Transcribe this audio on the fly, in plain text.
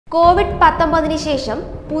COVID-19 ശേഷം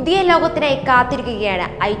പുതിയ ലോകത്തിനായി കാത്തിരിക്കുകയാണ്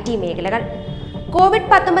IT മേഖലകൾ.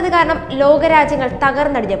 കോവിഡ്-19 കാരണം ലോകരാജ്യങ്ങൾ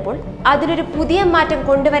തകർന്നടിഞ്ഞപ്പോൾ അതിലൊരു പുതിയ മാറ്റം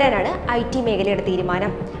കൊണ്ടുവരാനാണ് IT മേഖലയുടെ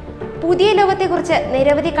തീരുമാനം. പുതിയ ലോകത്തെക്കുറിച്ച്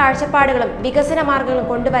നിരവധി കാഴ്ചപ്പാടുകളും വികസന മാർഗങ്ങളും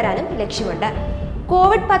കൊണ്ടുവരാനും ലക്ഷ്യമുണ്ട്.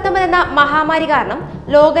 കോവിഡ്-19 എന്ന മഹാമാരി കാരണം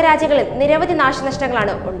ലോകരാജ്യങ്ങളിൽ നിരവധി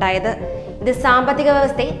നാശനഷ്ടങ്ങളാണ് ഉണ്ടായത്. ഇത് സാമ്പത്തിക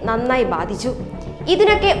വ്യവസ്ഥയെ നന്നായി ബാധിച്ചു.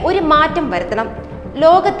 ഇതിനൊക്കെ ഒരു മാറ്റം വരുത്തണം.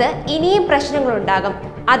 ലോകത്ത് ഇനിയും പ്രശ്നങ്ങളുണ്ടാകും.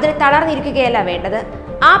 അതിൽ തളർന്നിരിക്കുകയല്ല വേണ്ടത്.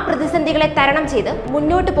 ആ പ്രതിസന്ധികളെ തരണം ചെയ്ത്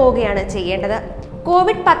മുന്നോട്ട് പോവുകയാണ് ചെയ്യേണ്ടത്.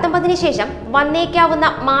 കോവിഡ്-19 ശേഷം വന്നേക്കാവുന്ന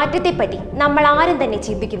മാറ്റത്തെപ്പറ്റി നമ്മൾ ആരും തന്നെ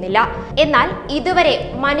ചിന്തിക്കുന്നില്ല. എന്നാൽ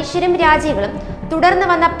ഇതുവരെ മനുഷ്യരും രാജ്യങ്ങളും തുടർന്ന്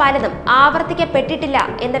വന്ന പലതും ആവർത്തിക്കപ്പെട്ടിട്ടില്ല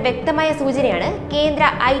എന്ന വ്യക്തമായ സൂചനയാണ് കേന്ദ്ര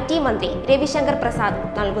IT മന്ത്രി രവിശങ്കർ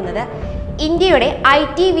പ്രസാദ് നൽകുന്നത്. ഇന്ത്യയുടെ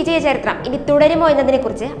IT വിജയ ചരിത്രം ഇനി തുടരുമോ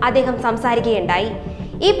എന്നതിനെക്കുറിച്ച് അദ്ദേഹം സംസാരിക്കുകയുണ്ടായി.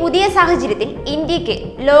 ഈ പുതിയ സാഹചര്യത്തിൽ ഇന്ത്യക്ക്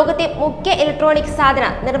ലോകത്തെ മുഖ്യ ഇലക്ട്രോണിക് സാധന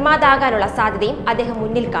നിർമ്മാതാകാനുള്ള സാധ്യതയും അദ്ദേഹം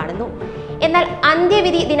മുന്നിൽ കാണുന്നു. എന്നാൽ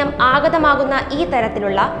അന്ത്യവിധി ദിനം ആഗതമാകുന്ന ഈ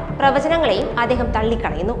തരത്തിലുള്ള പ്രവചനങ്ങളെയും അദ്ദേഹം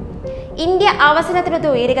തള്ളിക്കളയുന്നു. ഇന്ത്യ അവസരത്തിനൊത്ത്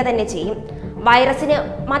ഉയരുക തന്നെ ചെയ്യും. വൈറസിന്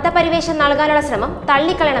മതപരിവേഷം നൽകാനുള്ള ശ്രമം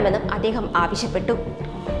തള്ളിക്കളയണമെന്നും അദ്ദേഹം ആവശ്യപ്പെട്ടു.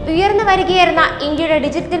 ഉയർന്നു വരികയായിരുന്ന ഇന്ത്യയുടെ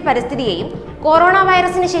ഡിജിറ്റൽ പരിസ്ഥിതിയെയും കൊറോണ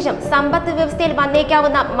വൈറസിന് ശേഷം സമ്പദ് വ്യവസ്ഥയിൽ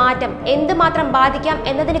വന്നേക്കാവുന്ന മാറ്റം എന്തുമാത്രം ബാധിക്കാം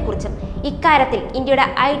എന്നതിനെക്കുറിച്ചും ഇക്കാര്യത്തിൽ ഇന്ത്യയുടെ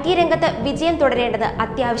IT രംഗത്ത് വിജയം തുടരേണ്ടത്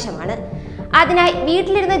അത്യാവശ്യമാണ്. അതിനായി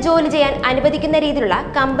വീട്ടിലിരുന്ന് ജോലി ചെയ്യാൻ അനുവദിക്കുന്ന രീതിയിലുള്ള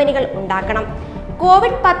കമ്പനികൾ ഉണ്ടാക്കണം.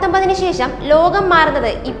 കോവിഡ്-19 ശേഷം ലോകം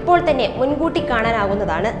മാറുന്നത് ഇപ്പോൾ തന്നെ മുൻകൂട്ടി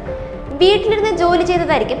കാണാനാകുന്നതാണ്. വീട്ടിലിരുന്ന് ജോലി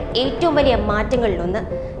ചെയ്തതായിരിക്കും ഏറ്റവും വലിയ മാറ്റങ്ങളിലൊന്ന്.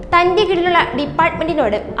 തൻ്റെ കീഴിലുള്ള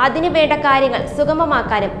ഡിപ്പാർട്ട്മെന്റിനോട് അതിനു വേണ്ട കാര്യങ്ങൾ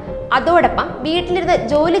സുഗമമാക്കാനും അതോടൊപ്പം വീട്ടിലിരുന്ന്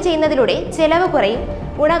ജോലി ചെയ്യുന്നതിലൂടെ ചെലവ് കുറയും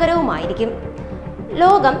ഗുണകരവുമായിരിക്കും.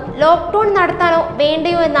 ലോകം ലോക്ക്ഡൌൺ നടത്താനോ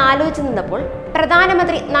വേണ്ടയോ എന്ന് ആലോചിച്ചു നിന്നപ്പോൾ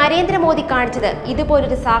പ്രധാനമന്ത്രി നരേന്ദ്രമോദി കാണിച്ചത്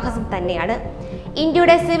ഇതുപോലൊരു സാഹസം തന്നെയാണ്.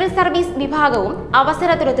 ഇന്ത്യയുടെ സിവിൽ സർവീസ് വിഭാഗവും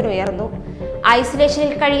അവസരത്തിനൊത്തുയർന്നു.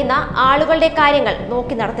 ഐസൊലേഷനിൽ കഴിയുന്ന ആളുകളുടെ കാര്യങ്ങൾ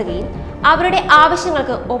നോക്കി നടത്തുകയും അവരുടെ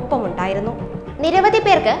ആവശ്യങ്ങൾക്ക് ഒപ്പമുണ്ടായിരുന്നു. നിരവധി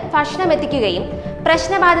പേർക്ക് ഭക്ഷണം എത്തിക്കുകയും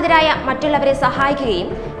പ്രശ്നബാധിതരായ മറ്റുള്ളവരെ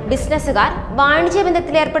സഹായിക്കുകയും ബിസിനസ്സുകാർ, വാണിജ്യ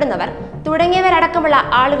ബന്ധത്തിലേർപ്പെടുന്നവർ തുടങ്ങിയവരടക്കമുള്ള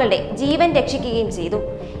ആളുകളുടെ ജീവൻ രക്ഷിക്കുകയും ചെയ്തു.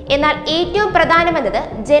 എന്നാൽ ഏറ്റവും പ്രധാനമെന്നത്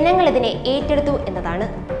ജനങ്ങൾ ഇതിനെ ഏറ്റെടുത്തു എന്നതാണ്.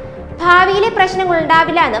 ഭാവിയിലെ പ്രശ്നങ്ങൾ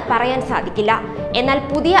ഉണ്ടാവില്ല എന്ന് പറയാൻ സാധിക്കില്ല. എന്നാൽ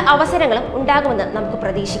പുതിയ അവസരങ്ങളും ഉണ്ടാകുമെന്ന് നമുക്ക്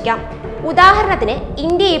പ്രതീക്ഷിക്കാം. ഉദാഹരണത്തിന്,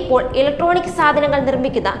 ഇന്ത്യ ഇപ്പോൾ ഇലക്ട്രോണിക് സാധനങ്ങൾ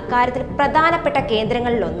നിർമ്മിക്കുന്ന കാര്യത്തിൽ പ്രധാനപ്പെട്ട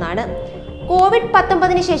കേന്ദ്രങ്ങളിലൊന്നാണ്.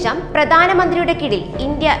 കോവിഡ്-19 ശേഷം പ്രധാനമന്ത്രിയുടെ കീഴിൽ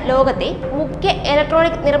ഇന്ത്യ ലോകത്തെ മുഖ്യ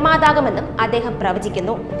ഇലക്ട്രോണിക് നിർമ്മാതാകുമെന്നും അദ്ദേഹം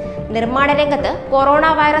പ്രവചിക്കുന്നു. നിർമ്മാണ രംഗത്ത് കൊറോണ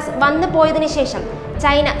വൈറസ് വന്നു പോയതിനു ശേഷം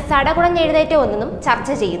ചൈന സടകുടഞ്ഞെഴുന്നേറ്റ ഒന്നും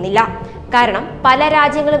ചർച്ച ചെയ്യുന്നില്ല. കാരണം പല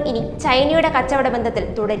രാജ്യങ്ങളും ഇനി ചൈനയുടെ കച്ചവട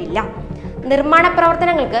ബന്ധത്തിൽ തുടരില്ല. നിർമ്മാണ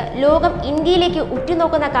പ്രവർത്തനങ്ങൾക്ക് ലോകം ഇന്ത്യയിലേക്ക്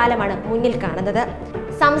ഉറ്റുനോക്കുന്ന കാലമാണ് മുന്നിൽ കാണുന്നത്.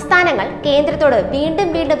 സംസ്ഥാനങ്ങൾ കേന്ദ്രത്തോട്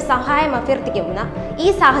വീണ്ടും വീണ്ടും സഹായം അഭ്യർത്ഥിക്കുന്ന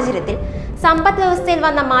ഈ സാഹചര്യത്തിൽ സമ്പദ് വ്യവസ്ഥയിൽ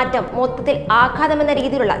വന്ന മാറ്റം മൊത്തത്തിൽ ആഘാതമെന്ന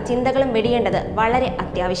രീതിയിലുള്ള ചിന്തകളും വെടിയേണ്ടത് വളരെ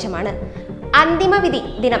അത്യാവശ്യമാണ്. അന്തിമവിധി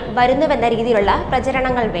ദിനം വരുന്നുവെന്ന രീതിയിലുള്ള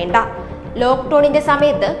പ്രചരണങ്ങൾ വേണ്ട. ലോക്ക്ഡൌണിന്റെ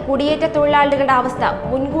സമയത്ത് കുടിയേറ്റ തൊഴിലാളികളുടെ അവസ്ഥ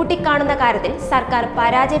മുൻകൂട്ടി കാണുന്ന കാര്യത്തിൽ സർക്കാർ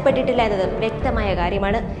പരാജയപ്പെട്ടിട്ടില്ല എന്നത് വ്യക്തമായ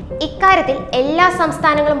കാര്യമാണ്. ഇക്കാര്യത്തിൽ എല്ലാ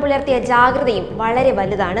സംസ്ഥാനങ്ങളും പുലർത്തിയ ജാഗ്രതയും വളരെ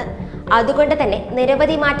വലുതാണ്. അതുകൊണ്ട് തന്നെ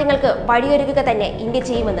നിരവധി മാറ്റങ്ങൾക്ക് വഴിയൊരുക്കുക തന്നെ ഇന്ത്യ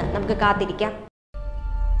ചെയ്യുമെന്ന് നമുക്ക് കാത്തിരിക്കാം.